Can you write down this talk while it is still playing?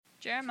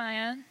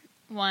Jeremiah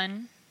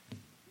 1,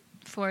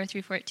 4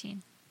 through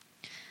 14,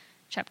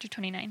 chapter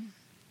 29.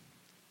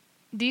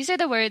 These are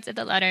the words of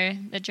the letter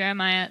that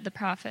Jeremiah the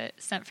prophet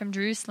sent from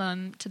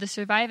Jerusalem to the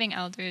surviving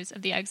elders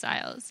of the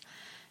exiles,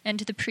 and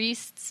to the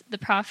priests, the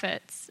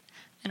prophets,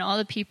 and all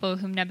the people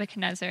whom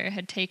Nebuchadnezzar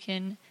had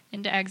taken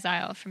into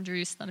exile from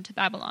Jerusalem to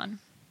Babylon.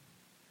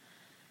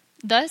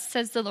 Thus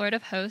says the Lord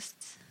of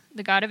hosts,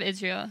 the God of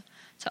Israel,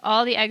 to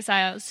all the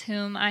exiles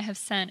whom I have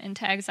sent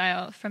into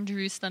exile from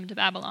Jerusalem to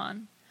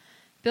Babylon: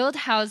 build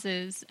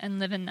houses and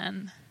live in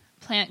them,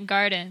 plant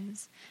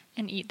gardens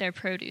and eat their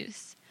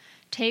produce.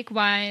 Take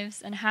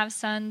wives and have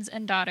sons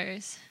and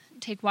daughters.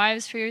 Take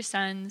wives for your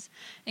sons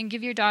and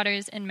give your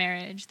daughters in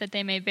marriage, that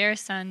they may bear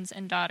sons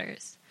and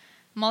daughters.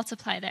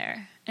 Multiply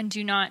there and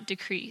do not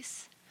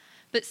decrease.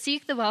 But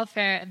seek the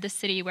welfare of the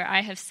city where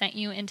I have sent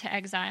you into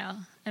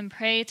exile, and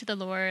pray to the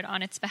Lord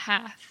on its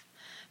behalf.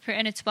 For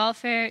in its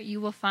welfare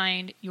you will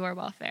find your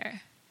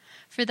welfare.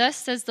 For thus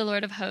says the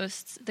Lord of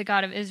hosts, the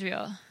God of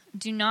Israel: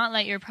 do not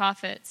let your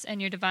prophets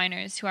and your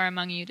diviners who are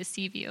among you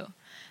deceive you,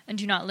 and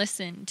do not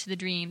listen to the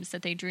dreams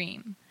that they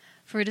dream.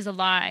 For it is a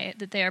lie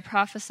that they are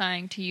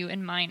prophesying to you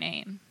in my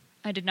name.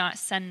 I did not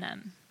send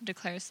them,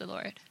 declares the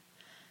Lord.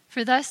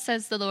 For thus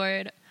says the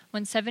Lord: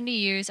 when 70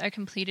 years are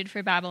completed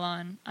for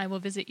Babylon, I will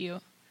visit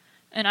you,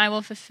 and I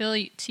will fulfill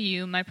to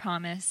you my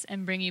promise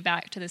and bring you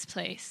back to this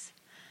place.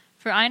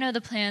 For I know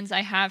the plans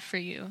I have for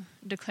you,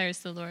 declares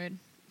the Lord,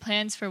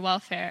 plans for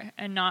welfare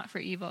and not for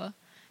evil,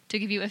 to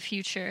give you a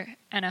future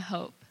and a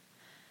hope.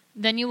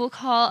 Then you will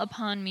call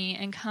upon me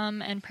and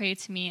come and pray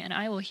to me, and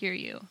I will hear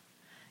you.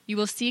 You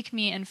will seek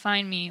me and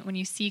find me when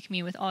you seek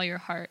me with all your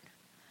heart.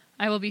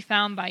 I will be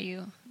found by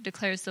you,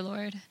 declares the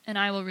Lord, and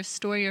I will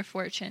restore your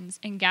fortunes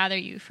and gather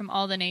you from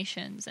all the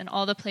nations and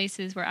all the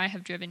places where I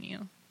have driven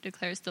you,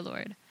 declares the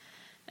Lord.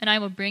 And I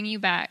will bring you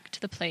back to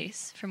the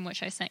place from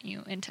which I sent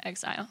you into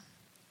exile.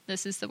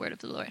 This is the word of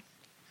the Lord.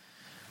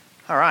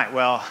 All right,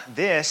 well,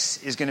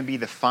 this is going to be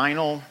the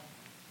final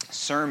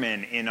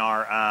sermon in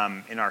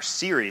our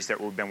series that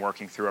we've been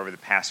working through over the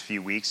past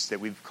few weeks that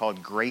we've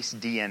called Grace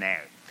DNA.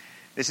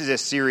 This is a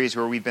series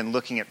where we've been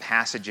looking at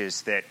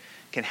passages that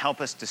can help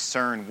us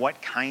discern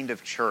what kind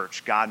of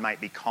church God might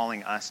be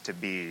calling us to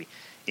be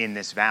in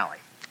this valley.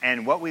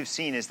 And what we've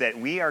seen is that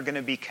we are going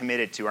to be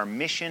committed to, our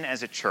mission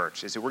as a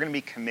church is that we're going to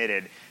be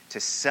committed to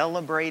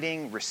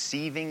celebrating,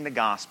 receiving the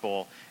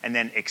gospel, and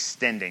then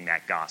extending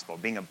that gospel,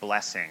 being a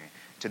blessing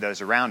to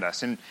those around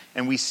us. And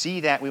we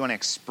see that we want to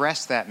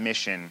express that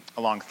mission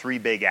along three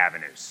big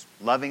avenues: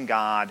 loving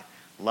God,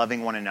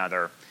 loving one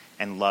another,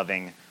 and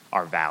loving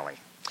our valley.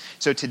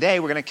 So today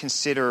we're going to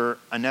consider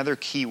another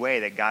key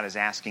way that God is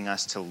asking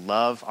us to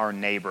love our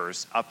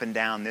neighbors up and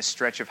down this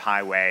stretch of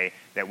highway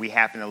that we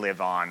happen to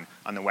live on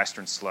the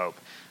western slope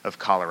of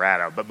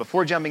Colorado. But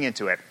before jumping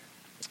into it,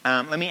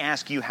 let me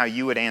ask you how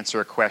you would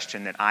answer a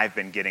question that I've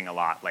been getting a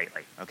lot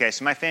lately. Okay,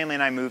 so my family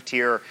and I moved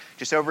here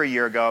just over a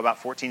year ago, about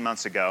 14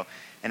 months ago.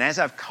 And as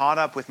I've caught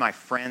up with my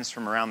friends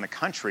from around the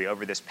country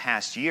over this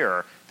past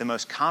year, the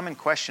most common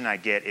question I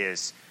get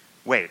is,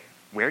 wait,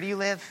 where do you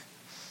live?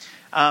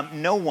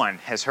 No one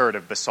has heard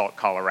of Basalt,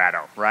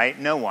 Colorado, right?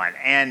 No one.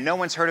 And no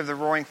one's heard of the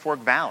Roaring Fork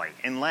Valley,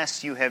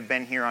 unless you have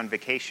been here on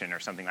vacation or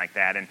something like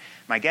that. And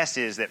my guess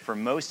is that for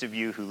most of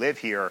you who live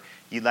here,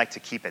 you'd like to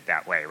keep it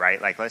that way,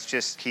 right? Like, let's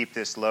just keep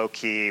this low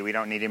key. We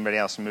don't need anybody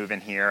else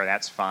moving here.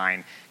 That's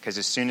fine. Because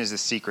as soon as the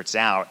secret's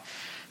out,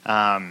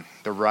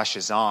 the rush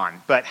is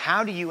on. But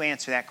how do you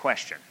answer that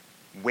question?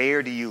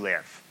 Where do you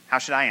live? How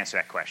should I answer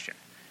that question?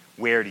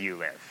 Where do you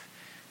live?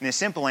 And the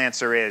simple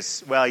answer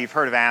is, well, you've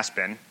heard of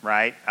Aspen,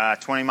 right?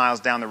 20 miles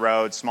down the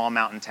road, small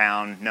mountain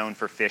town, known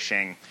for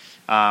fishing,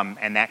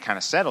 and that kind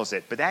of settles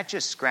it. But that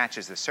just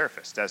scratches the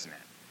surface, doesn't it,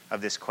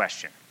 of this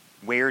question.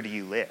 Where do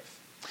you live?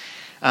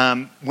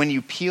 When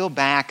you peel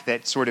back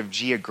that sort of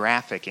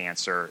geographic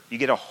answer, you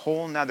get a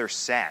whole nother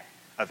set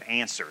of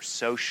answers,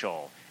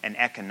 social and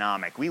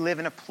economic. We live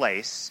in a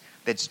place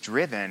that's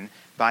driven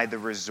by the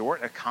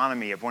resort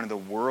economy of one of the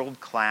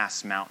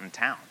world-class mountain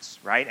towns,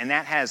 right? And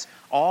that has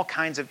all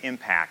kinds of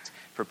impact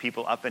for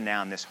people up and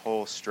down this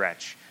whole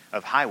stretch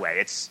of highway.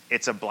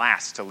 It's a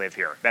blast to live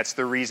here. That's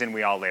the reason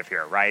we all live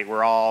here, right?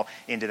 We're all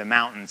into the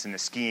mountains and the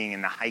skiing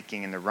and the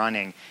hiking and the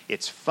running.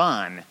 It's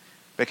fun,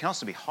 but it can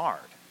also be hard.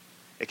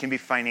 It can be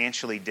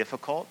financially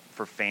difficult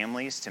for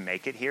families to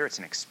make it here. It's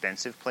an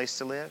expensive place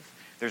to live.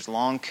 There's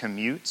long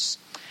commutes.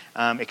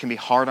 It can be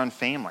hard on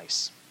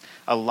families.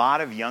 A lot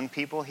of young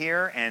people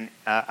here and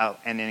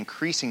an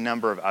increasing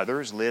number of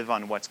others live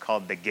on what's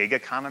called the gig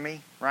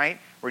economy, right?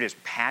 We're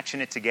just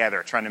patching it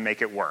together, trying to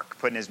make it work,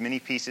 putting as many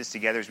pieces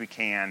together as we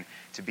can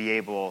to be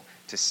able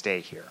to stay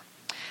here.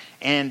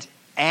 And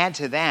add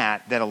to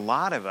that a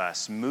lot of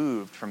us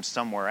moved from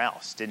somewhere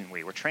else, didn't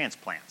we? We're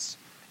transplants.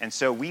 And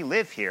so we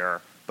live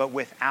here, but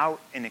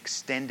without an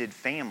extended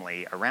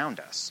family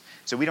around us.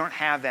 So we don't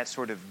have that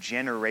sort of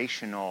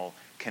generational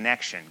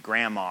connection,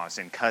 grandmas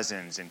and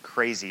cousins and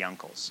crazy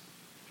uncles.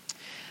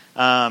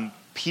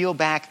 Peel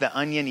back the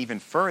onion even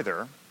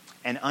further,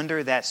 and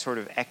under that sort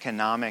of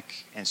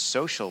economic and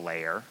social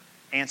layer,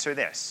 answer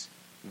this: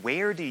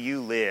 where do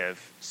you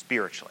live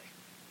spiritually?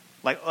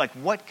 Like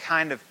what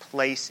kind of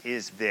place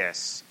is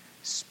this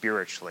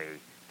spiritually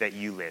that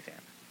you live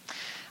in?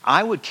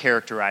 I would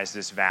characterize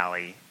this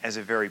valley as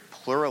a very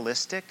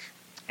pluralistic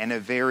and a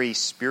very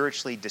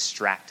spiritually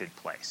distracted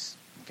place.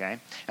 Okay?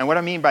 And what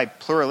I mean by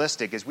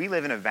pluralistic is we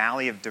live in a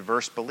valley of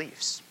diverse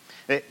beliefs.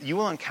 That you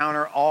will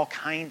encounter all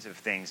kinds of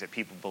things that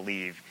people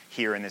believe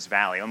here in this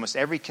valley. Almost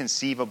every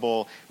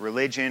conceivable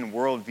religion,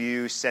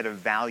 worldview, set of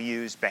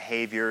values,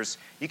 behaviors,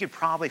 you could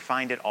probably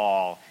find it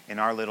all in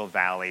our little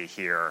valley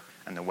here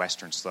on the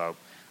western slope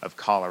of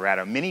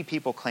Colorado. Many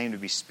people claim to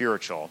be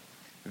spiritual.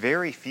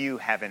 Very few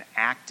have an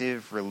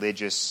active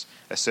religious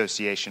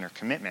association or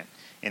commitment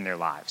in their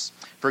lives.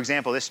 For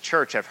example, this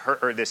church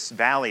this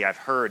valley I've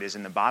heard is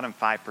in the bottom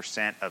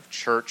 5% of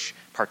church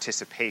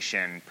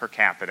participation per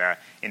capita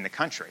in the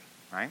country,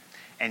 right?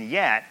 And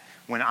yet,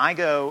 when I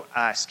go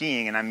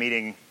skiing and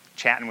I'm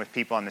chatting with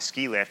people on the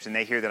ski lift and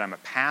they hear that I'm a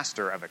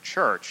pastor of a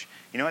church,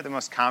 you know what the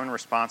most common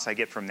response I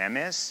get from them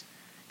is?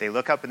 They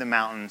look up in the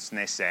mountains and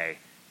they say,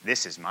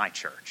 "This is my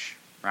church,"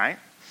 right?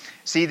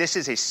 See, this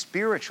is a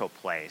spiritual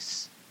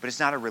place, but it's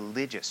not a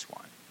religious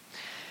one.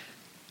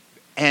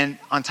 And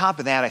on top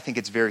of that, I think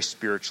it's a very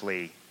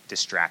spiritually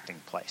distracting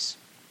place.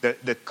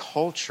 The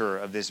culture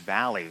of this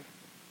valley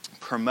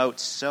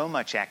promotes so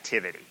much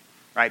activity,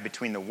 right,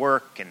 between the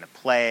work and the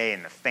play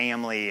and the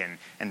family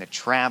and the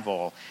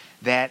travel,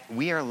 that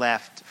we are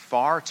left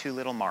far too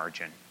little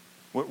margin.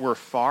 We're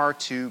far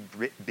too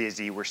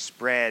busy. We're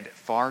spread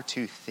far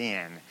too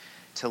thin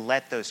to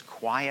let those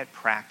quiet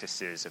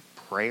practices of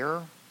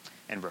prayer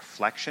and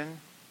reflection,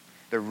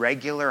 the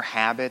regular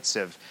habits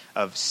of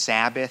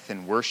Sabbath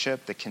and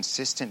worship, the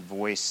consistent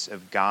voice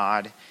of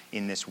God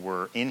in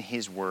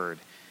His Word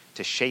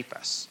to shape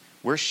us.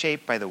 We're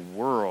shaped by the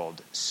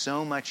world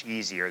so much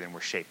easier than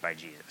we're shaped by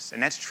Jesus.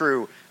 And that's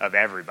true of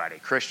everybody,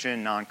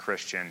 Christian,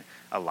 non-Christian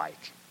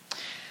alike.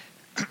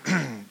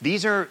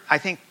 These are, I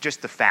think,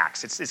 just the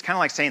facts. It's kind of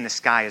like saying the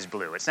sky is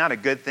blue. It's not a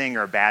good thing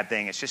or a bad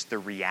thing. It's just the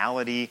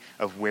reality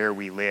of where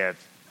we live.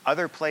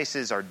 Other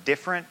places are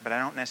different, but I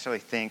don't necessarily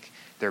think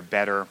they're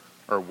better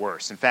or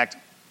worse. In fact,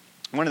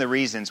 one of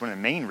the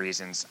main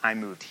reasons I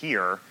moved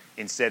here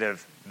instead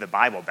of the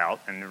Bible Belt,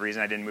 and the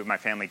reason I didn't move my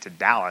family to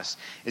Dallas,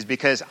 is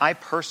because I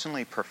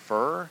personally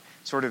prefer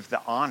sort of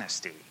the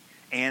honesty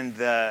and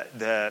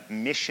the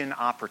mission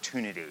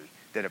opportunity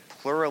that a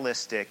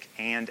pluralistic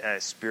and a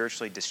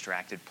spiritually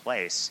distracted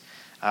place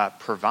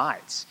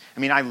provides. I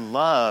mean, I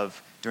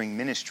love doing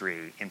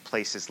ministry in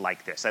places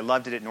like this. I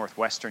loved it at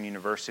Northwestern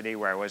University,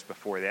 where I was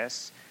before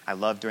this. I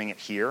love doing it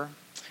here.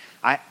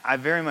 I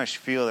very much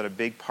feel that a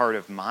big part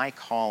of my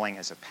calling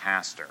as a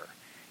pastor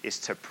is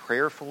to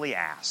prayerfully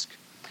ask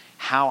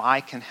how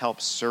I can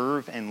help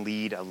serve and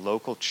lead a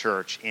local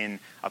church in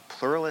a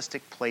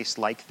pluralistic place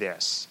like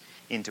this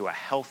into a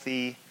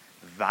healthy,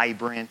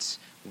 vibrant,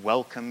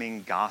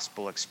 welcoming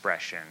gospel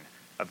expression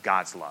of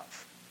God's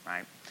love,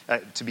 right?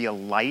 To be a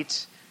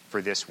light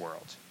for this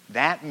world.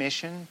 That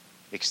mission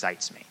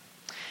excites me.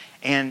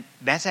 And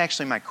that's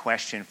actually my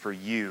question for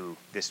you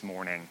this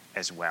morning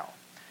as well.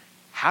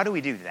 How do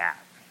we do that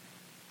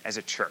as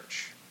a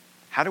church?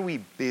 How do we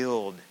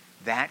build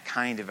that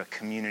kind of a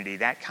community,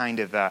 that kind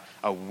of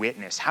a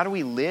witness? How do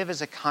we live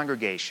as a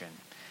congregation,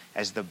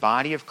 as the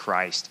body of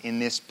Christ in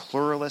this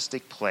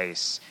pluralistic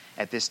place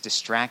at this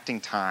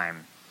distracting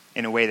time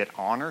in a way that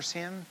honors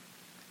Him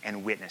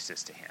and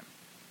witnesses to Him?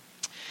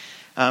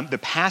 The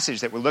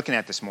passage that we're looking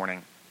at this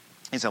morning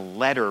is a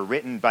letter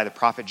written by the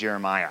prophet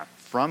Jeremiah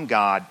from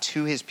God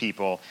to his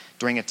people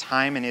during a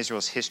time in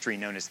Israel's history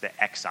known as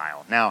the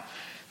exile. Now,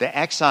 the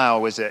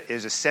exile is a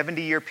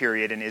 70-year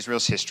period in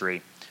Israel's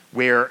history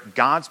where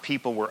God's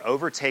people were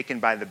overtaken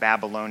by the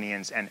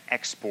Babylonians and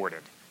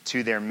exported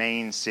to their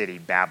main city,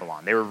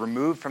 Babylon. They were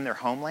removed from their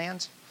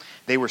homeland.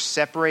 They were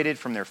separated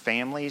from their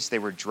families. They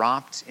were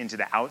dropped into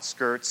the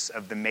outskirts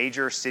of the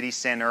major city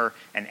center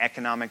and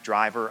economic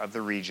driver of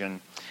the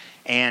region.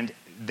 And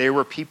there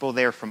were people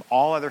there from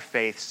all other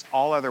faiths,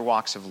 all other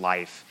walks of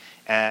life.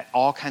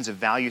 All kinds of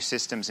value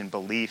systems and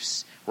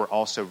beliefs were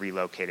also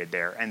relocated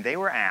there. And they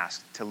were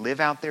asked to live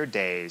out their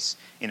days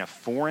in a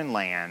foreign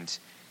land,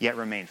 yet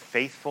remain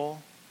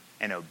faithful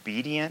and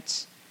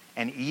obedient,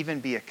 and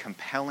even be a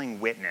compelling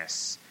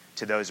witness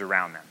to those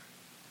around them.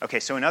 Okay,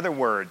 so in other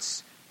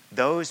words,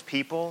 those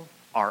people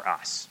are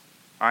us.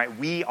 All right,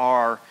 we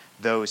are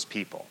those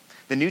people.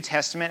 The New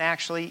Testament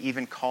actually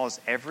even calls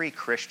every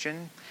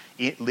Christian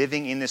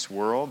living in this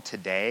world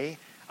today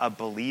a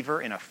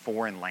believer in a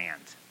foreign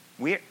land.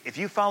 If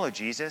you follow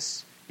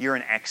Jesus, you're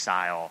an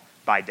exile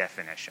by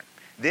definition.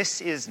 This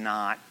is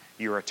not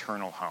your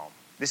eternal home.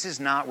 This is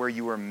not where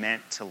you were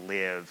meant to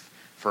live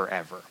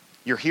forever.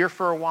 You're here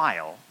for a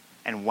while,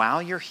 and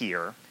while you're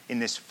here in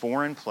this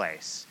foreign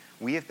place,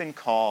 we have been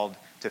called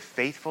to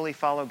faithfully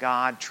follow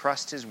God,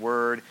 trust His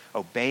word,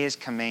 obey His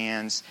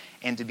commands,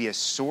 and to be a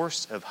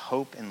source of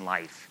hope and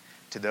life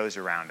to those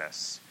around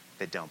us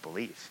that don't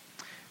believe.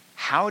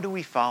 How do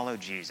we follow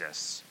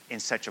Jesus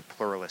in such a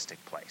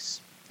pluralistic place?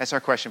 That's our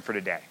question for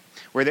today.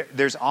 Where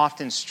there's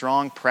often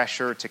strong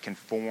pressure to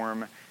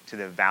conform to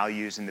the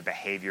values and the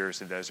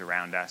behaviors of those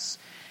around us,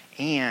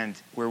 and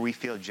where we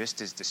feel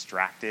just as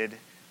distracted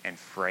and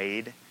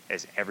frayed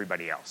as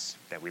everybody else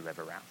that we live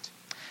around.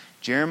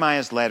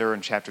 Jeremiah's letter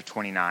in chapter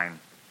 29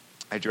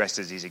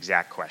 addresses these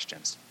exact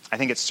questions. I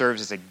think it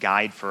serves as a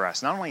guide for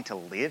us, not only to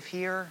live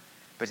here,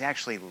 but to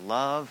actually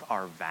love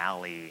our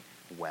valley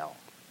well.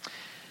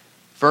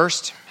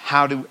 First,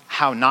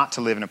 how not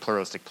to live in a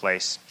pluralistic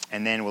place,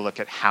 and then we'll look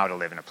at how to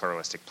live in a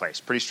pluralistic place.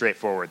 Pretty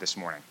straightforward this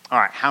morning. All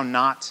right, how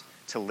not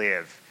to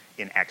live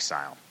in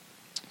exile.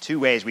 Two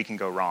ways we can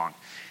go wrong.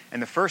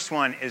 And the first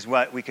one is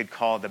what we could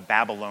call the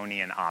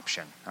Babylonian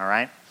option, all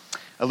right?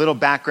 A little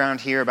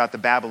background here about the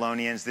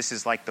Babylonians. This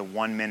is like the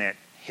 1-minute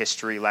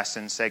history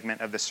lesson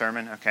segment of the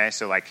sermon, okay?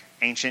 So like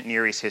ancient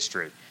Near East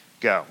history.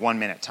 Go, 1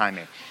 minute, time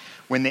me.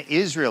 When the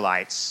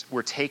Israelites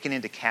were taken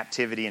into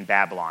captivity in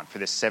Babylon for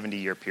this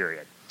 70-year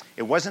period,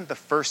 it wasn't the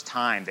first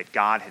time that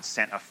God had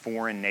sent a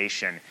foreign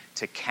nation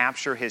to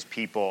capture his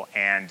people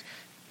and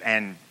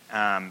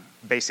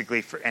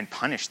basically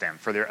punish them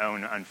for their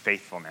own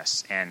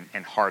unfaithfulness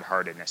and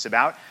hard-heartedness.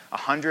 About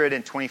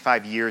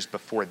 125 years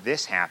before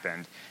this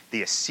happened,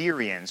 the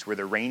Assyrians were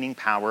the reigning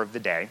power of the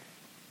day,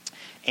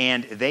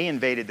 and they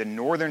invaded the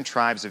northern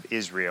tribes of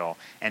Israel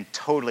and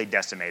totally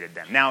decimated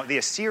them. Now, the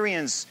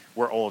Assyrians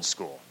were old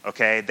school,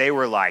 okay? They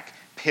were like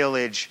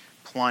pillage,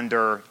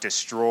 plunder,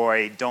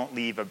 destroy, don't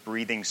leave a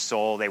breathing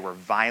soul. They were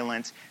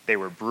violent. They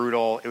were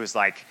brutal. It was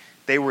like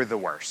they were the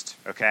worst,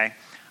 okay?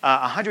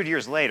 100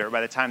 years later,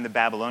 by the time the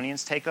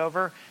Babylonians take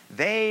over,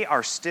 they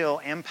are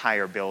still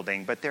empire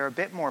building, but they're a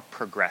bit more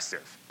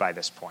progressive by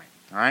this point,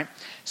 all right?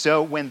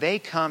 So when they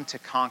come to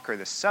conquer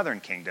the southern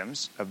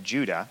kingdoms of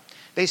Judah,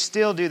 they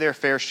still do their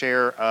fair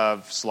share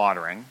of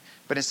slaughtering,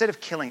 but instead of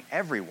killing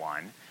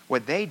everyone,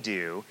 what they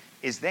do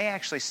is they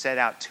actually set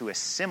out to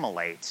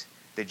assimilate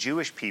the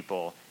Jewish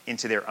people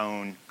into their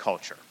own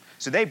culture.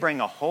 So they bring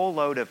a whole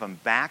load of them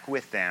back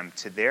with them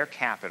to their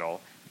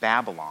capital,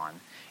 Babylon,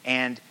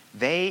 and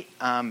they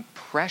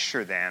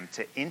pressure them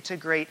to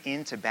integrate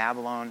into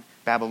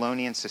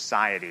Babylonian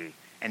society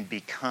and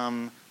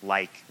become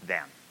like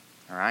them,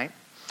 all right?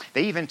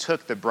 They even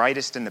took the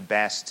brightest and the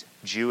best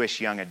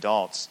Jewish young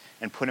adults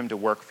and put them to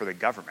work for the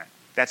government.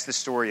 That's the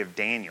story of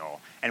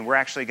Daniel, and we're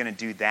actually going to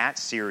do that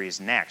series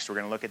next. We're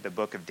going to look at the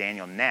book of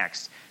Daniel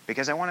next,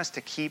 because I want us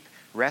to keep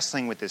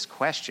wrestling with this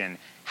question: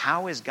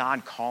 how is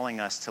God calling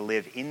us to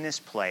live in this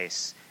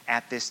place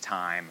at this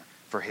time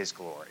for his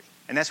glory?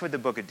 And that's what the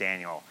book of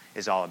Daniel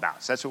is all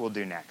about. So that's what we'll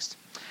do next.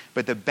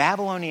 But the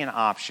Babylonian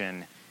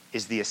option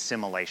is the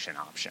assimilation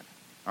option,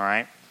 all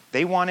right?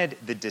 They wanted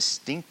the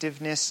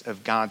distinctiveness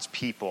of God's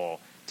people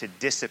to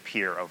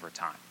disappear over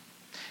time.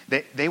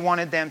 They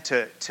wanted them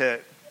to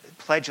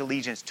pledge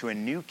allegiance to a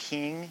new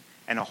king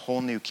and a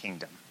whole new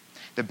kingdom.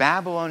 The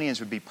Babylonians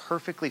would be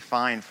perfectly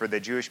fine for the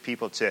Jewish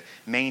people to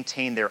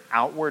maintain their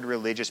outward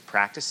religious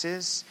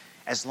practices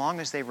as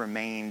long as they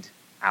remained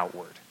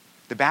outward.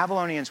 The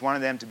Babylonians wanted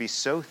them to be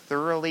so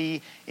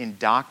thoroughly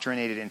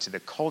indoctrinated into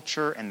the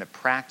culture and the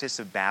practice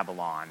of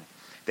Babylon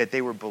that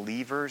they were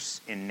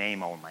believers in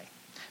name only,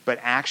 but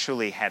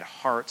actually had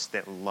hearts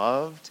that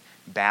loved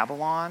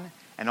Babylon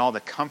and all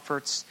the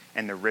comforts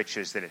and the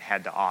riches that it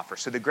had to offer.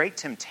 So the great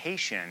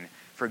temptation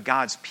for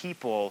God's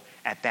people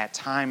at that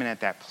time and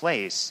at that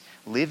place,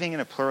 living in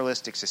a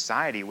pluralistic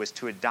society, was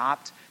to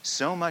adopt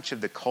so much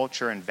of the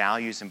culture and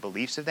values and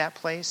beliefs of that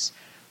place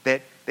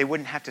that they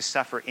wouldn't have to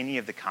suffer any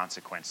of the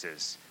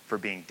consequences for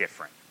being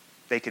different.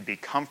 They could be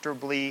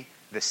comfortably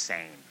the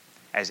same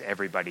as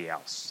everybody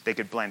else. They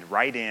could blend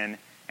right in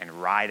and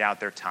ride out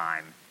their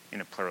time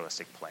in a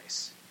pluralistic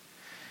place.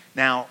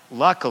 Now,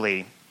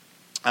 luckily,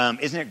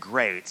 isn't it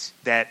great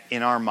that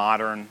in our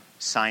modern,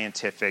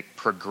 scientific,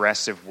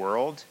 progressive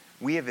world,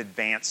 we have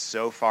advanced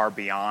so far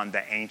beyond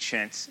the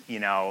ancient,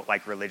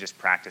 like religious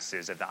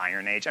practices of the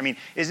Iron Age? I mean,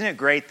 isn't it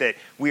great that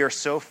we are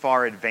so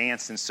far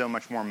advanced and so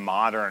much more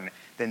modern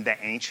than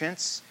the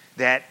ancients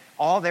that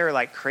all their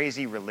like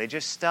crazy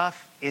religious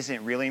stuff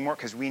isn't really anymore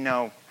because we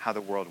know how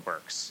the world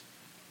works?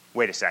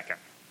 Wait a second.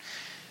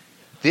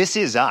 This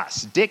is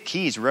us. Dick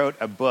Keyes wrote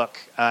a book.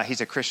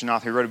 He's a Christian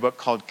author. He wrote a book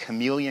called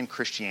Chameleon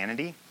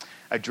Christianity,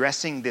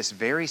 addressing this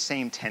very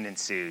same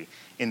tendency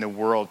in the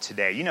world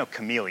today. You know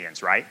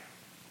chameleons, right?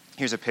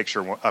 Here's a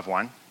picture of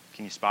one.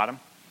 Can you spot him?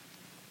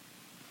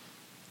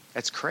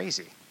 That's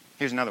crazy.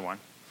 Here's another one.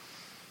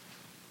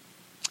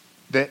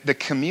 The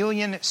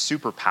chameleon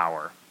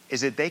superpower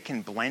is that they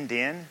can blend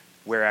in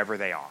wherever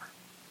they are.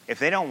 If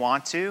they don't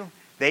want to,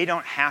 they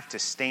don't have to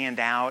stand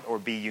out or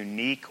be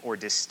unique or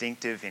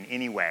distinctive in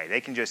any way. They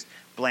can just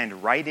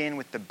blend right in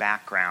with the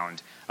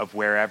background of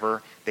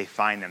wherever they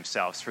find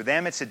themselves. For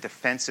them, it's a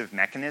defensive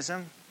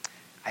mechanism.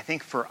 I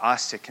think for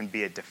us, it can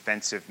be a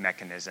defensive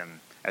mechanism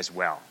as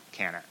well,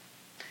 can it?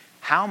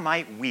 How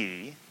might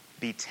we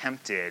be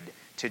tempted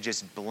to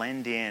just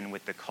blend in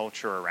with the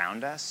culture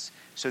around us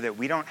so that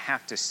we don't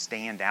have to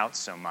stand out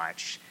so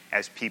much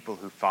as people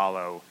who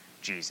follow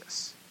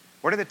Jesus?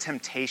 What are the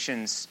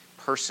temptations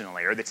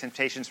personally, or the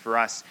temptations for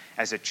us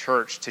as a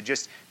church to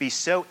just be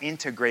so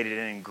integrated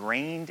and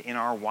ingrained in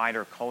our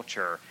wider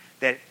culture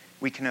that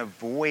we can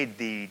avoid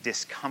the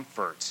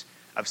discomfort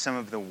of some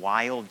of the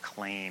wild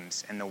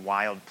claims and the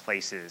wild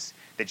places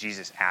that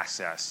Jesus asks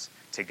us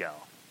to go?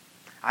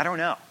 I don't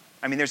know.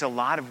 I mean, there's a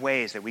lot of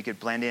ways that we could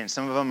blend in.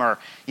 Some of them are,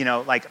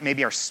 like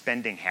maybe our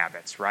spending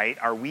habits, right?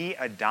 Are we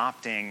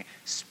adopting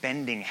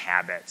spending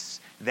habits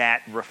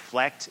that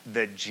reflect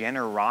the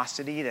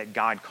generosity that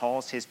God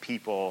calls his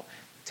people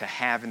to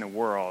have in the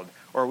world?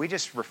 Or are we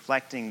just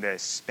reflecting the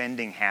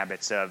spending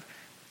habits of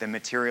the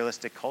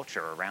materialistic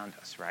culture around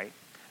us, right?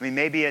 I mean,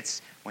 maybe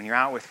it's when you're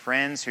out with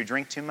friends who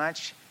drink too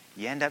much,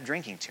 you end up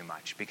drinking too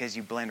much because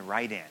you blend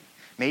right in.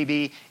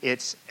 Maybe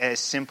it's as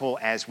simple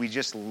as we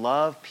just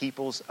love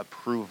people's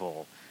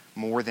approval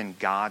more than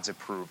God's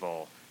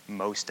approval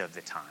most of the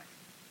time.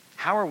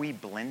 How are we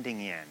blending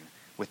in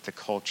with the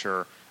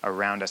culture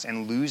around us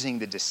and losing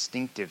the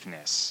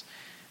distinctiveness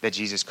that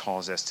Jesus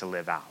calls us to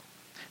live out?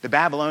 The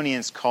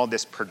Babylonians called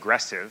this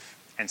progressive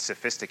and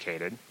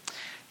sophisticated,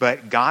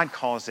 but God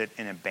calls it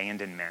an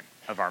abandonment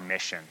of our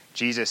mission.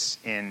 Jesus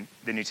in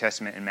the New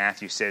Testament in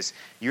Matthew says,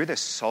 "You're the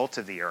salt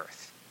of the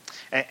earth."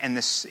 And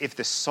if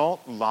the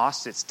salt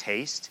lost its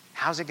taste,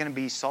 how's it going to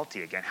be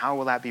salty again? How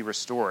will that be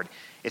restored?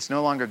 It's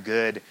no longer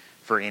good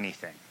for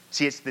anything.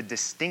 See, it's the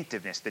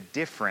distinctiveness, the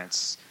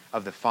difference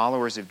of the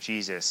followers of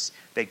Jesus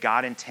that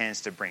God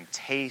intends to bring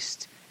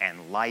taste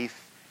and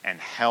life and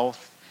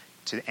health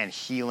and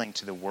healing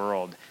to the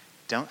world.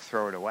 Don't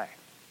throw it away.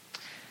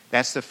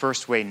 That's the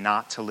first way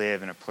not to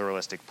live in a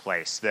pluralistic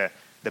place. The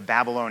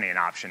Babylonian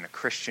option, the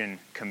Christian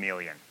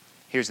chameleon.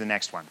 Here's the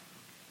next one.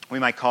 We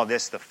might call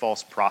this the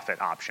false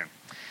prophet option.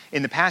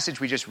 In the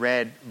passage we just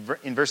read,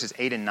 in verses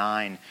 8 and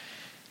 9,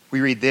 we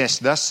read this: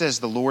 "Thus says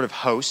the Lord of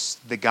hosts,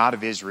 the God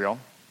of Israel,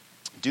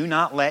 do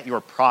not let your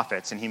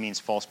prophets," and he means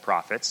false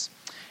prophets,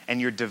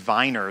 "and your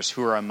diviners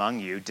who are among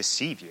you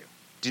deceive you.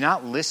 Do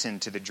not listen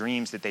to the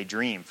dreams that they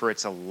dream, for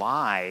it's a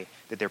lie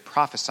that they're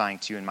prophesying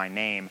to you in my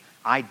name.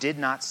 I did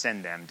not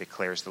send them,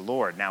 declares the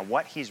Lord." Now,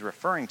 what he's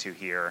referring to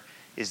here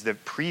is the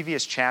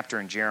previous chapter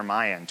in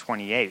Jeremiah in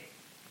 28,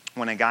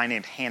 when a guy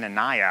named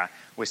Hananiah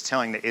was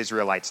telling the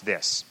Israelites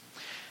this: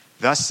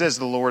 "Thus says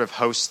the Lord of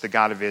hosts, the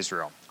God of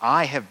Israel,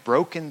 I have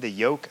broken the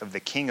yoke of the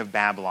king of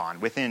Babylon.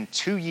 Within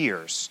 2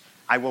 years,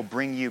 I will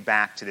bring you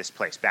back to this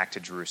place, back to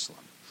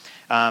Jerusalem.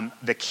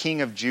 The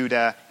king of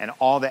Judah and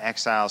all the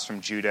exiles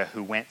from Judah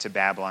who went to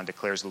Babylon,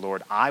 declares the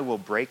Lord, I will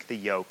break the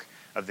yoke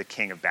of the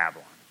king of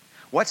Babylon."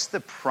 What's the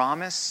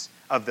promise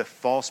of the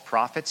false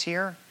prophets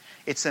here?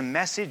 It's a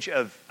message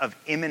of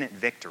imminent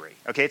victory.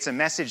 Okay, it's a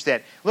message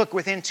that, look,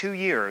 within 2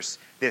 years,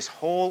 this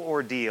whole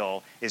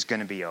ordeal is going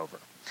to be over.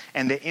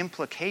 And the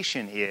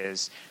implication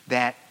is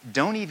that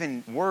don't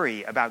even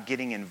worry about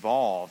getting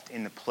involved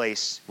in the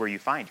place where you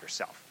find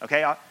yourself.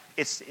 Okay,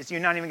 you're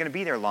not even going to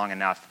be there long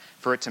enough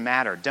for it to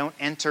matter. Don't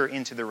enter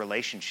into the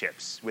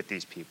relationships with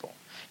these people.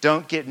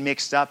 Don't get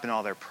mixed up in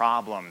all their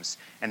problems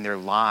and their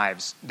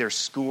lives, their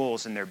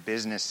schools and their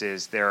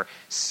businesses, their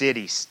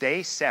city.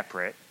 Stay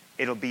separate.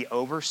 It'll be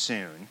over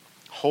soon.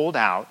 Hold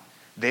out.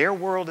 Their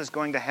world is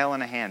going to hell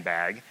in a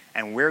handbag,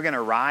 and we're going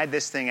to ride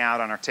this thing out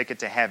on our ticket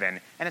to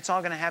heaven, and it's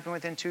all going to happen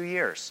within 2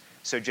 years.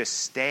 So just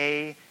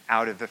stay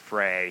out of the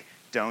fray.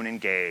 Don't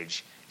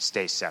engage.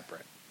 Stay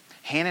separate.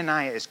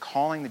 Hananiah is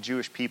calling the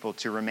Jewish people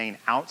to remain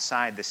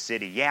outside the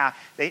city. Yeah,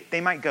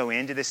 they might go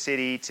into the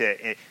city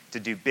to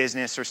do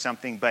business or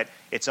something, but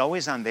it's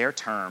always on their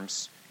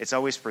terms. It's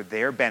always for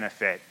their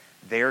benefit,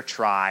 their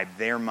tribe,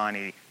 their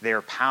money,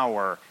 their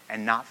power,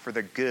 and not for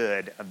the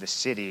good of the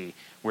city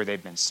where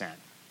they've been sent.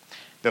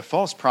 The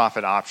false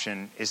prophet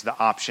option is the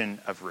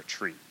option of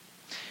retreat.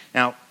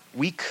 Now,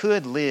 we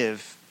could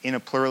live in a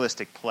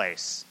pluralistic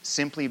place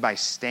simply by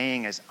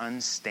staying as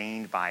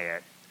unstained by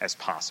it as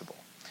possible.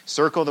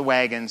 Circle the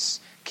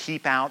wagons,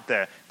 keep out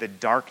the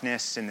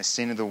darkness and the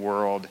sin of the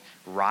world,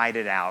 ride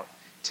it out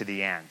to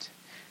the end.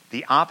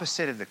 The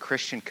opposite of the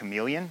Christian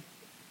chameleon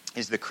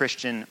is the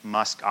Christian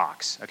musk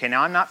ox. Okay,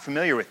 now I'm not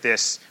familiar with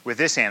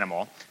this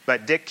animal,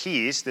 but Dick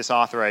Keyes, this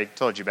author I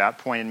told you about,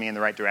 pointed me in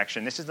the right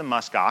direction. This is the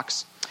musk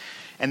ox.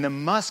 And the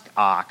musk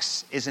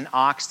ox is an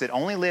ox that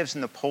only lives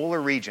in the polar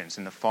regions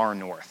in the far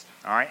north.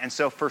 All right, and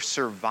so for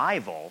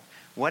survival,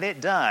 what it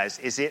does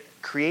is it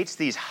creates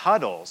these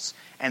huddles,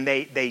 and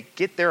they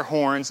get their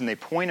horns and they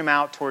point them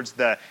out towards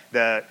the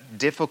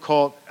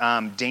difficult,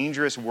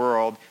 dangerous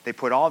world. They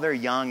put all their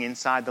young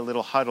inside the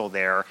little huddle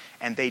there,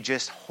 and they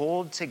just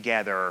hold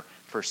together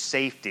for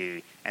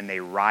safety, and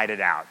they ride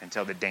it out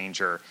until the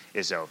danger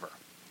is over.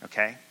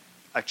 Okay?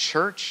 A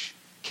church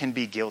can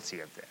be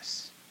guilty of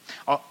this.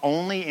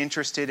 Only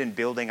interested in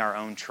building our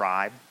own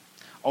tribe,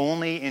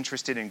 only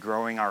interested in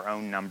growing our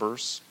own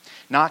numbers,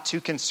 not too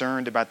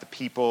concerned about the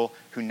people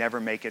who never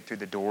make it through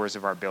the doors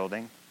of our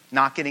building,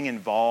 not getting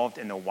involved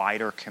in the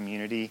wider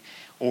community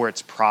or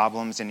its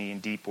problems in any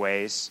deep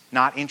ways,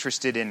 not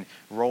interested in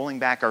rolling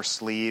back our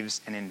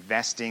sleeves and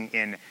investing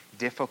in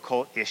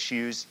difficult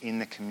issues in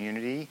the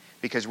community,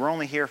 because we're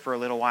only here for a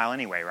little while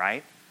anyway,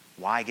 right?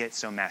 Why get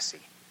so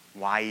messy?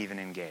 Why even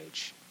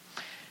engage?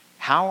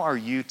 How are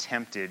you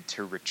tempted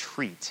to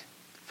retreat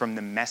from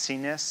the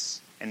messiness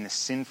and the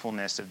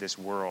sinfulness of this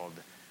world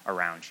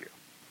around you?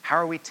 How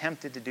are we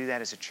tempted to do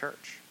that as a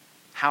church?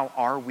 How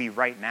are we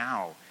right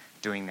now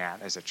doing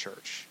that as a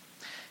church?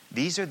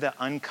 These are the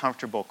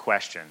uncomfortable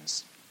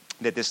questions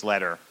that this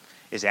letter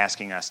is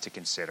asking us to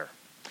consider.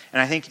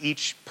 And I think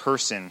each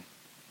person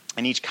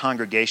and each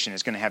congregation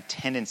is going to have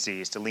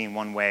tendencies to lean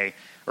one way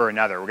or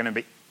another. We're going to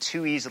be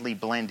too easily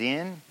blend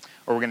in,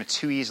 or we're going to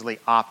too easily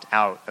opt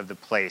out of the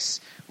place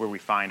where we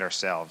find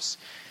ourselves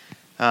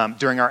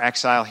during our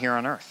exile here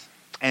on earth.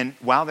 And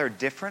while they're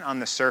different on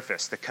the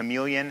surface, the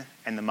chameleon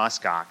and the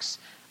muskox,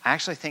 I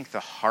actually think the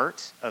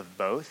heart of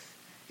both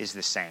is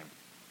the same.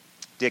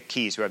 Dick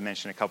Keyes, who I've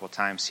mentioned a couple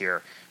times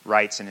here,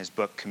 writes in his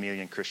book,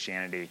 Chameleon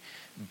Christianity,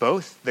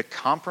 both the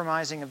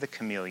compromising of the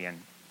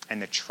chameleon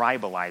and the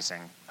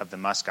tribalizing of the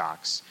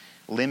muskox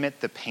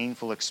limit the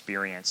painful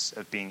experience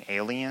of being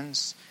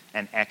aliens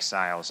and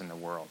exiles in the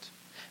world.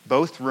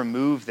 Both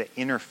remove the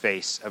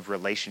interface of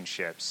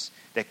relationships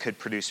that could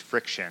produce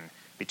friction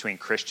between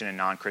Christian and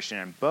non-Christian,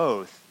 and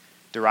both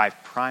derive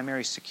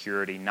primary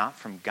security not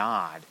from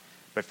God,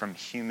 but from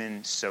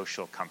human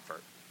social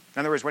comfort. In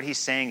other words, what he's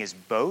saying is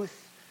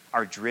both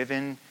are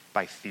driven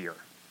by fear.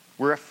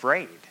 We're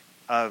afraid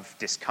of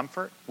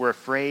discomfort. We're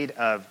afraid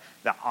of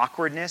the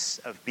awkwardness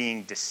of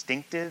being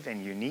distinctive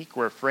and unique.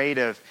 We're afraid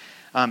of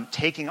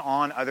taking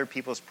on other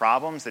people's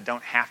problems that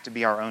don't have to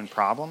be our own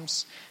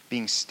problems,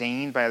 being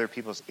stained by other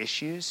people's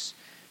issues.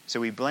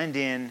 So we blend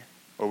in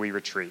or we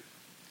retreat.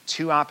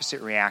 Two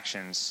opposite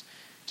reactions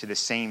to the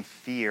same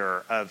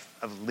fear of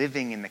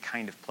living in the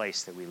kind of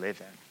place that we live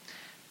in.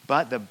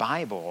 But the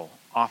Bible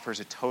offers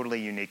a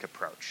totally unique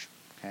approach.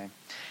 Okay?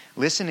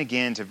 Listen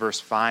again to verse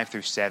 5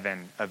 through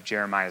 7 of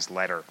Jeremiah's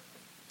letter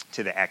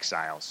to the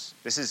exiles.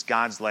 This is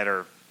God's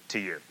letter to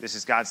you. This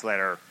is God's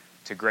letter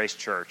to Grace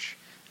Church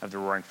of the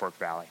Roaring Fork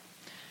Valley.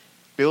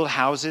 Build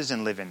houses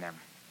and live in them.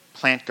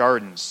 Plant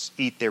gardens,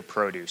 eat their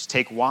produce.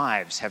 Take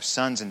wives, have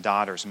sons and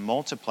daughters.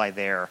 Multiply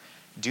there,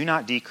 do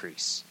not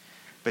decrease.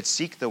 But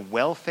seek the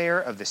welfare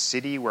of the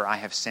city where I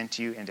have sent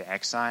you into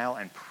exile,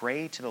 and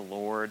pray to the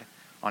Lord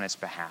on its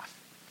behalf.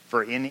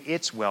 For in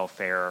its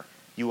welfare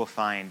you will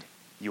find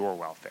your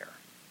welfare.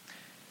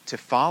 To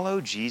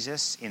follow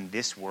Jesus in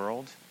this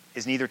world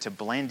is neither to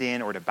blend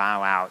in or to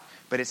bow out,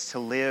 but it's to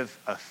live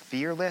a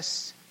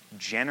fearless,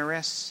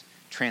 generous,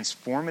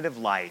 transformative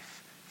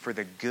life for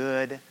the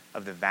good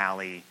of the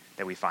valley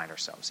that we find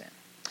ourselves in.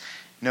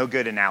 No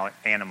good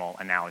animal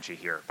analogy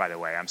here, by the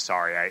way. I'm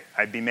sorry.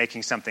 I'd be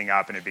making something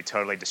up and it'd be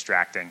totally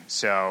distracting.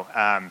 So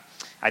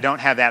I don't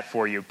have that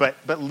for you.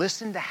 But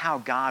listen to how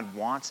God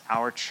wants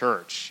our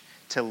church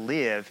to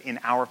live in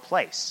our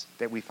place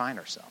that we find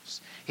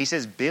ourselves. He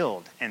says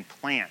build and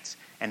plant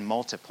and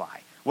multiply.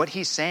 What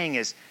he's saying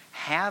is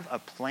have a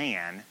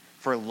plan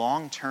for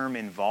long-term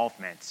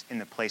involvement in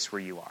the place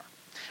where you are.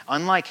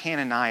 Unlike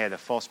Hananiah, the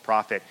false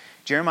prophet,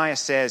 Jeremiah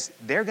says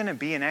they're going to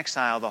be in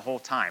exile the whole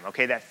time.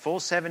 Okay, that full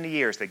 70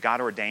 years that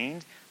God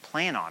ordained,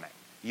 plan on it.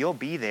 You'll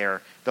be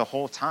there the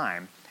whole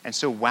time. And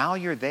so while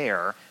you're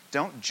there,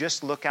 don't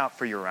just look out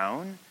for your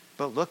own,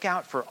 but look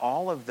out for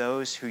all of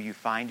those who you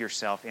find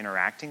yourself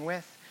interacting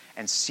with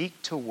and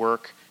seek to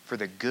work for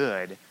the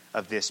good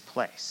of this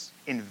place.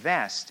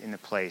 Invest in the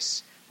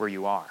place where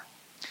you are.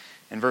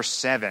 And verse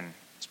 7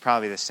 is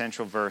probably the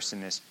central verse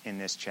in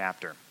this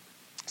chapter.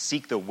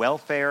 Seek the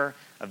welfare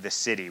of the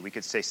city. We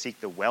could say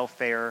seek the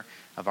welfare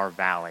of our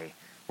valley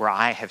where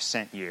I have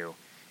sent you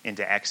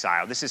into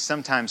exile. This is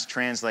sometimes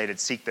translated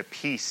seek the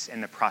peace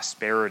and the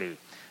prosperity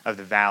of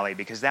the valley,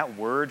 because that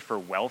word for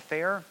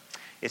welfare,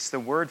 it's the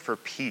word for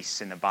peace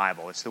in the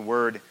Bible. It's the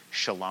word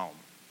shalom.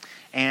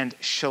 And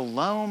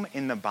shalom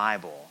in the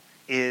Bible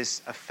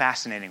is a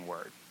fascinating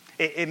word.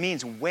 It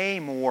means way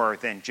more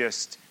than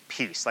just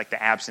peace, like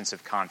the absence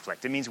of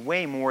conflict. It means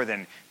way more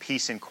than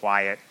peace and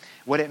quiet.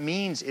 What it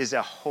means is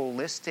a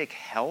holistic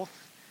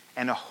health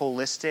and a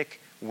holistic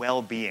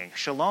well-being.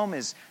 Shalom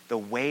is the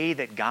way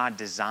that God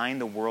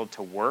designed the world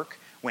to work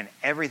when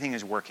everything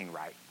is working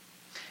right.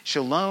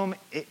 Shalom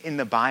in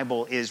the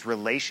Bible is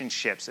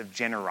relationships of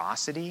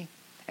generosity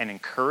and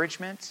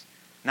encouragement,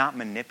 not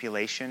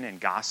manipulation and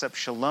gossip.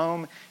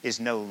 Shalom is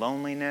no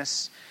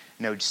loneliness,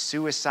 no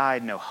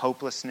suicide, no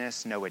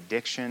hopelessness, no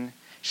addiction.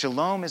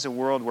 Shalom is a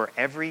world where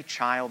every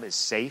child is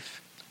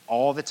safe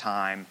all the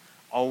time,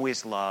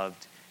 always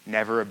loved,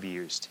 never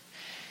abused.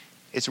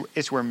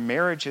 It's where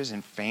marriages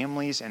and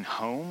families and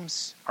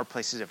homes are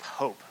places of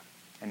hope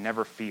and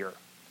never fear.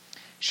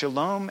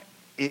 Shalom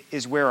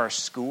is where our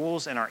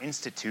schools and our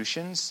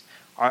institutions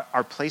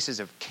are places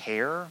of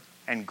care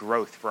and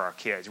growth for our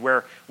kids,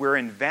 where we're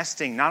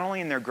investing not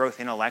only in their growth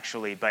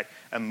intellectually, but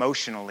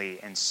emotionally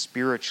and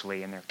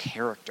spiritually in their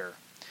character.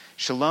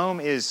 Shalom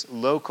is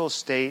local,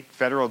 state,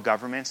 federal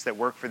governments that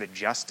work for the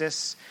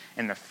justice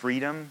and the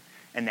freedom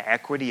and the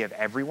equity of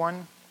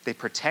everyone. They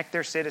protect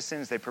their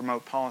citizens. They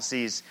promote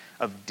policies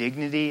of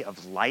dignity,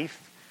 of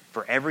life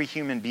for every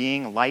human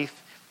being,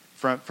 life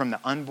from the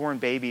unborn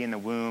baby in the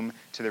womb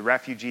to the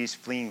refugees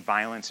fleeing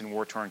violence in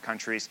war-torn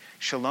countries.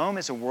 Shalom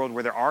is a world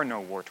where there are no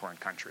war-torn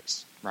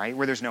countries, right?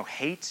 Where there's no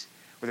hate,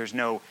 where there's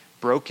no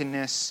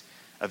brokenness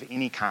of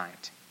any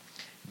kind.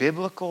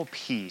 Biblical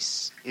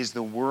peace is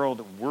the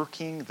world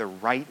working the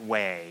right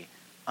way,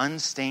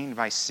 unstained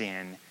by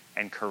sin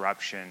and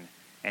corruption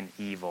and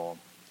evil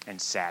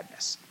and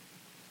sadness.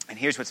 And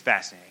here's what's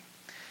fascinating.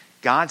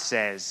 God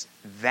says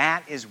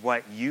that is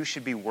what you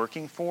should be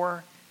working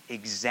for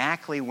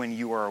exactly when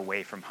you are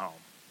away from home,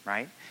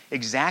 right?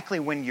 Exactly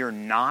when you're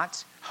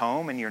not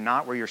home and you're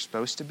not where you're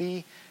supposed to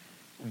be.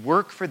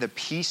 Work for the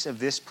peace of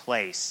this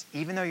place,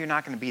 even though you're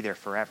not going to be there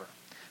forever.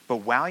 But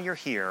while you're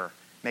here,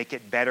 make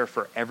it better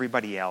for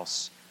everybody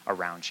else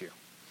around you.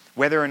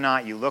 Whether or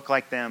not you look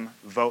like them,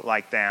 vote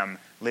like them,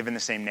 live in the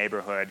same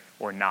neighborhood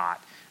or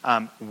not.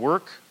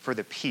 Work for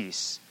the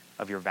peace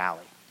of your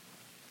valley.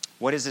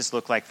 What does this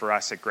look like for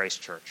us at Grace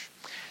Church?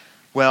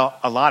 Well,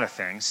 a lot of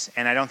things,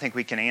 and I don't think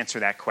we can answer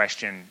that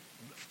question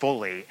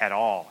fully at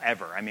all,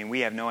 ever. I mean, we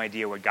have no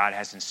idea what God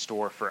has in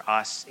store for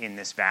us in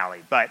this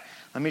valley. But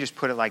let me just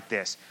put it like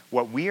this.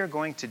 What we are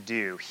going to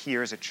do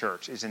here as a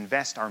church is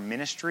invest our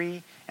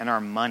ministry and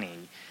our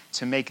money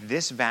to make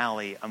this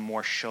valley a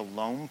more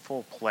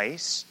shalomful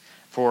place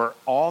for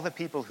all the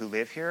people who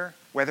live here,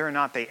 whether or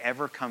not they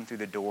ever come through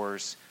the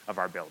doors of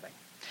our building.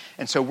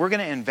 And so we're going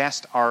to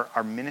invest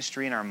our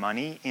ministry and our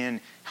money in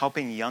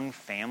helping young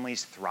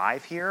families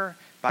thrive here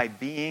by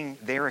being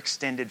their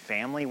extended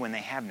family when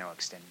they have no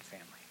extended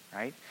family,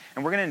 right?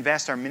 And we're going to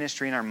invest our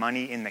ministry and our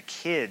money in the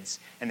kids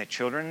and the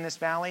children in this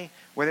valley,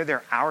 whether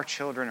they're our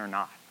children or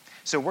not.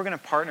 So we're going to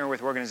partner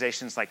with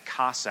organizations like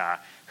CASA,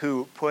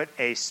 who put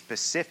a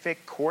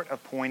specific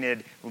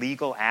court-appointed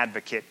legal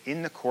advocate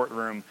in the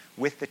courtroom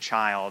with the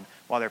child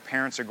while their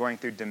parents are going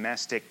through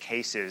domestic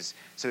cases,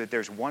 so that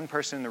there's one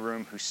person in the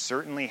room who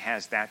certainly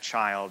has that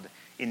child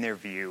in their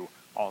view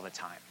all the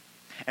time.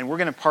 And we're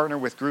going to partner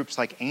with groups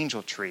like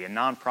Angel Tree, a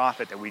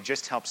nonprofit that we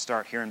just helped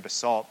start here in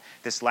Basalt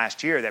this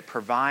last year that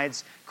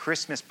provides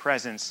Christmas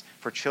presents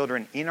for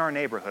children in our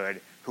neighborhood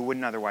who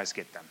wouldn't otherwise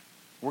get them.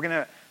 We're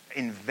going to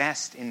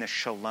invest in the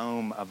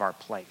shalom of our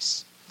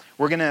place.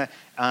 We're going to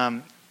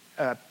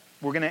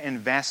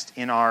invest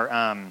in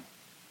our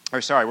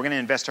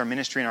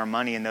ministry and our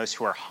money in those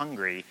who are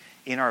hungry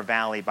in our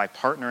valley by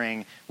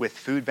partnering with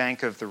Food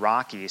Bank of the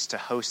Rockies to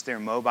host their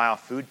mobile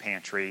food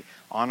pantry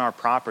on our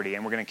property.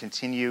 And we're going to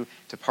continue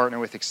to partner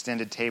with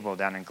Extended Table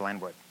down in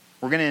Glenwood.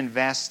 We're going to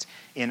invest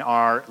in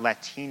our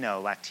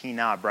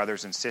Latina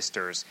brothers and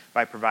sisters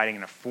by providing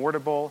an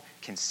affordable,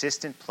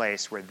 consistent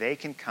place where they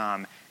can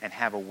come and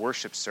have a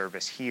worship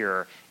service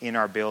here in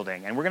our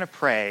building. And we're going to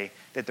pray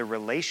that the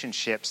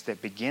relationships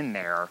that begin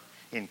there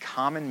in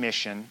common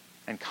mission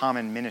and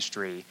common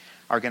ministry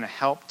are going to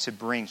help to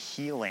bring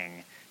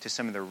healing to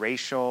some of the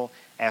racial,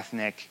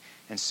 ethnic,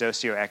 and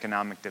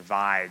socioeconomic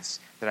divides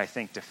that I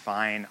think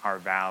define our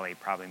valley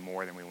probably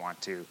more than we want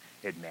to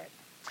admit.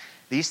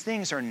 These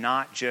things are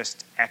not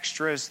just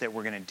extras that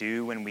we're going to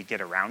do when we get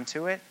around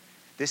to it.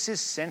 This is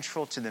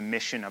central to the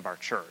mission of our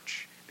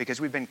church because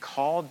we've been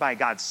called by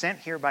God, sent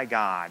here by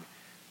God,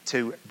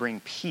 to bring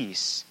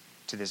peace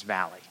to this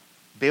valley.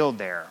 Build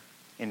there,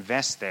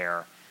 invest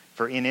there,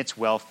 for in its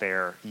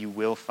welfare you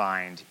will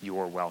find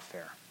your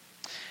welfare.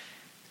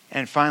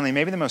 And finally,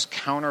 maybe the most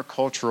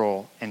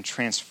countercultural and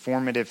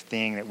transformative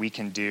thing that we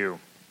can do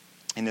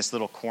in this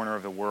little corner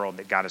of the world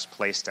that God has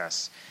placed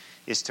us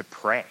is to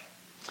pray.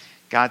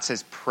 God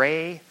says,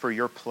 pray for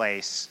your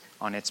place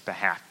on its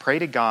behalf. Pray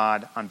to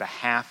God on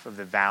behalf of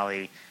the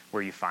valley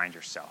where you find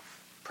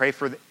yourself. Pray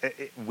for the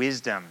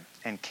wisdom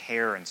and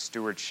care and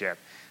stewardship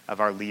of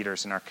our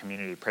leaders in our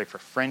community. Pray for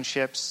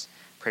friendships.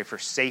 Pray for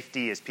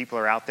safety as people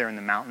are out there in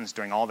the mountains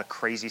doing all the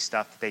crazy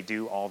stuff that they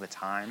do all the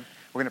time.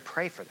 We're going to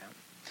pray for them.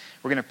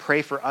 We're going to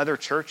pray for other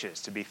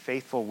churches to be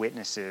faithful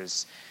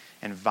witnesses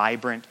and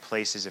vibrant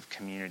places of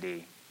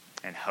community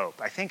and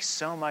hope. I think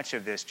so much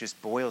of this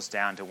just boils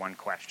down to one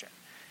question.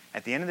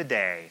 At the end of the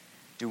day,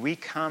 do we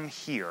come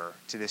here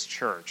to this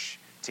church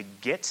to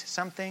get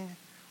something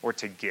or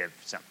to give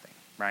something,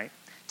 right?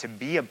 To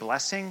be a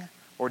blessing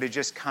or to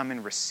just come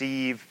and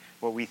receive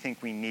what we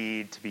think we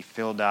need to be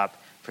filled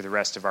up for the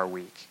rest of our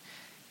week?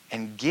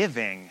 And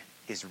giving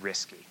is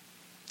risky.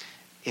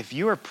 If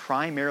you are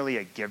primarily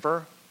a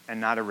giver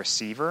and not a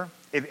receiver,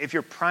 if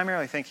you're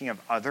primarily thinking of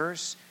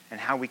others and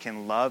how we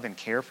can love and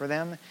care for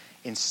them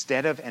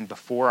instead of and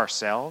before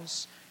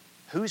ourselves,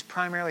 who's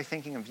primarily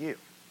thinking of you?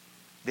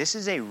 This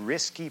is a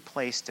risky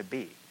place to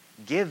be.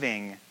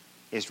 Giving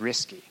is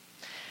risky.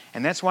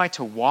 And that's why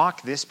to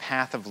walk this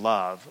path of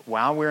love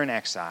while we're in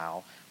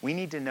exile, we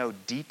need to know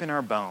deep in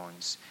our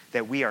bones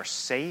that we are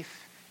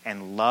safe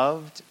and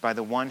loved by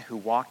the one who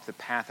walked the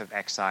path of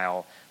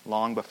exile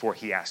long before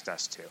he asked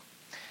us to.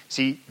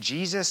 See,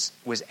 Jesus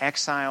was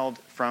exiled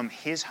from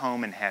his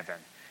home in heaven,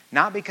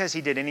 not because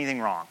he did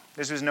anything wrong.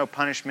 This was no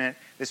punishment.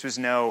 This was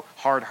no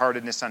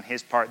hard-heartedness on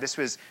his part. This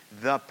was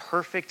the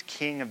perfect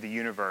king of the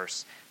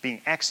universe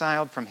being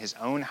exiled from his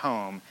own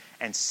home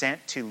and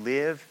sent to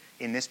live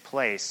in this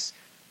place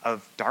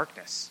of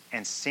darkness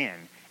and sin.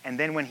 And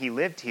then when he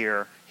lived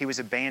here, he was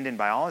abandoned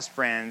by all his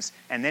friends,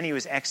 and then he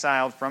was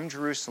exiled from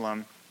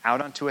Jerusalem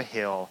out onto a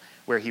hill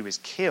where he was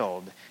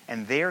killed,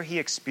 and there he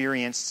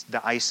experienced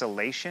the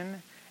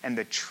isolation and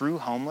the true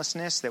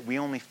homelessness that we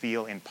only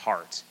feel in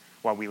part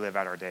while we live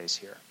out our days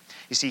here.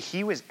 You see,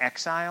 he was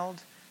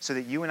exiled so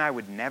that you and I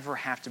would never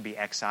have to be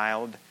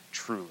exiled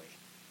truly,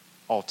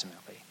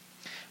 ultimately.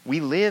 We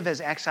live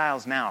as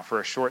exiles now for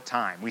a short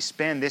time. We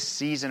spend this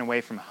season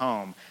away from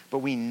home, but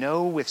we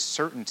know with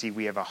certainty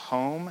we have a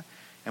home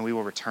and we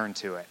will return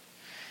to it.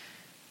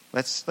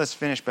 Let's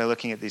finish by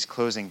looking at these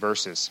closing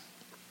verses,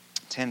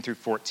 10 through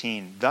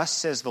 14. Thus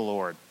says the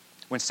Lord,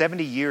 when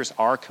 70 years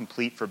are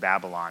complete for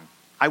Babylon,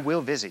 I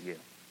will visit you.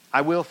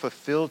 I will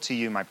fulfill to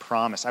you my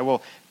promise. I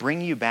will bring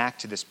you back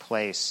to this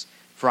place.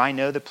 For I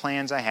know the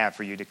plans I have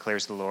for you,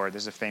 declares the Lord.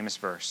 This is a famous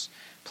verse.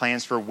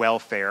 Plans for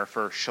welfare,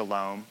 for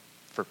shalom,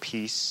 for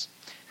peace,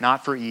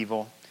 not for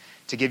evil,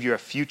 to give you a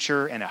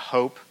future and a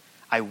hope.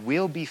 I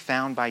will be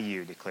found by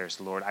you, declares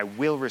the Lord. I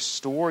will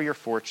restore your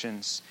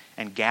fortunes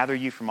and gather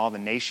you from all the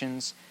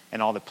nations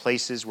and all the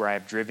places where I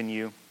have driven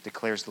you,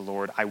 declares the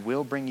Lord. I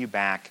will bring you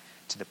back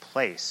to the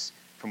place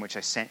from which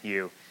I sent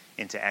you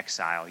into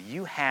exile.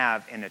 You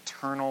have an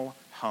eternal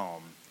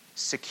home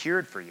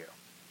secured for you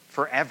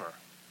forever,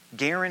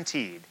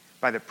 guaranteed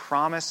by the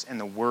promise and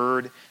the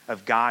word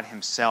of God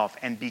himself.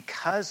 And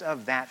because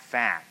of that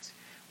fact,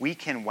 we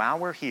can, while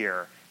we're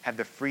here, have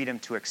the freedom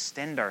to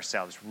extend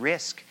ourselves,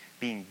 risk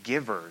being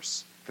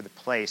givers for the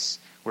place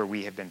where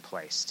we have been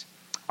placed.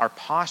 Our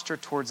posture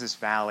towards this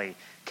valley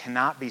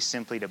cannot be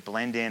simply to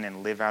blend in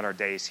and live out our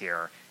days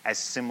here as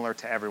similar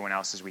to everyone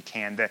else as we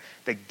can.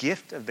 The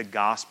gift of the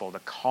gospel, the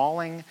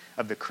calling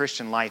of the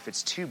Christian life,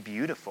 it's too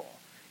beautiful.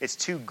 It's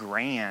too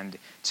grand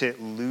to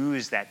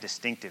lose that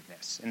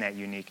distinctiveness and that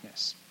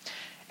uniqueness.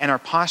 And our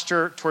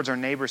posture towards our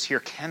neighbors here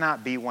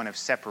cannot be one of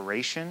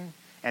separation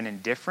and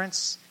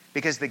indifference,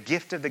 because the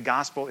gift of the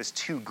gospel is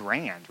too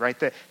grand, right?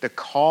 The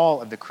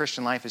call of the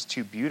Christian life is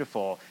too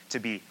beautiful to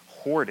be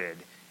hoarded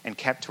and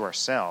kept to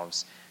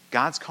ourselves.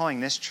 God's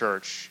calling this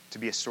church to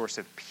be a source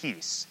of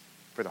peace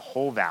for the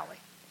whole valley.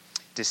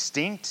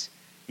 Distinct,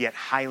 yet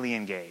highly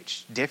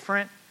engaged.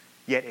 Different,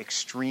 yet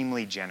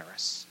extremely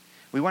generous.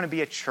 We want to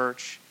be a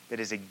church that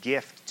is a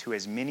gift to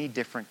as many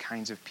different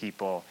kinds of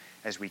people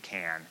as we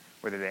can,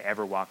 whether they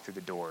ever walk through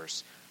the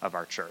doors of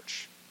our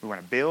church. We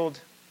want to build,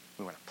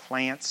 we want to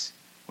plant,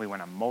 we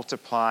want to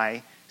multiply,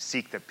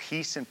 seek the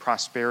peace and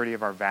prosperity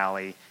of our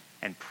valley,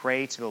 and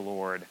pray to the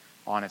Lord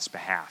on its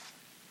behalf.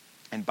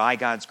 And by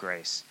God's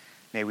grace,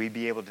 may we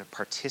be able to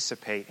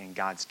participate in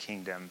God's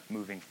kingdom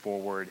moving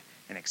forward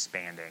and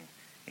expanding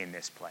in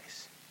this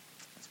place.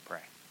 Let's pray.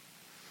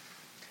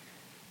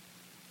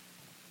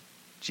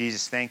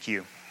 Jesus, thank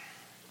you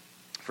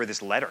for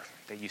this letter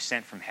that you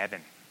sent from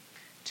heaven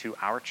to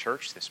our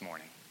church this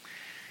morning.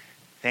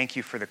 Thank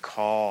you for the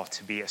call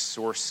to be a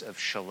source of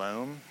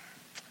shalom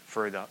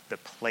for the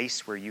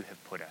place where you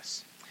have put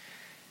us.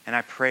 And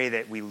I pray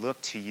that we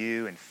look to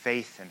you in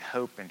faith and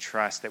hope and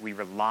trust, that we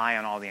rely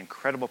on all the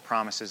incredible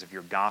promises of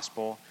your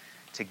gospel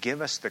to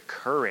give us the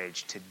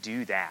courage to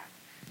do that,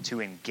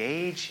 to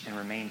engage and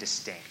remain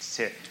distinct,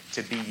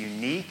 to be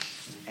unique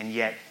and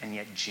yet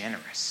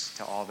generous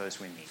to all those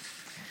we meet.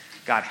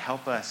 God,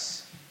 help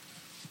us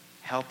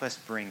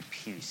bring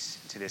peace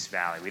to this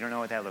valley. We don't know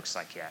what that looks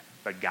like yet,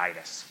 but guide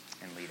us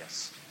and lead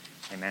us.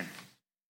 Amen.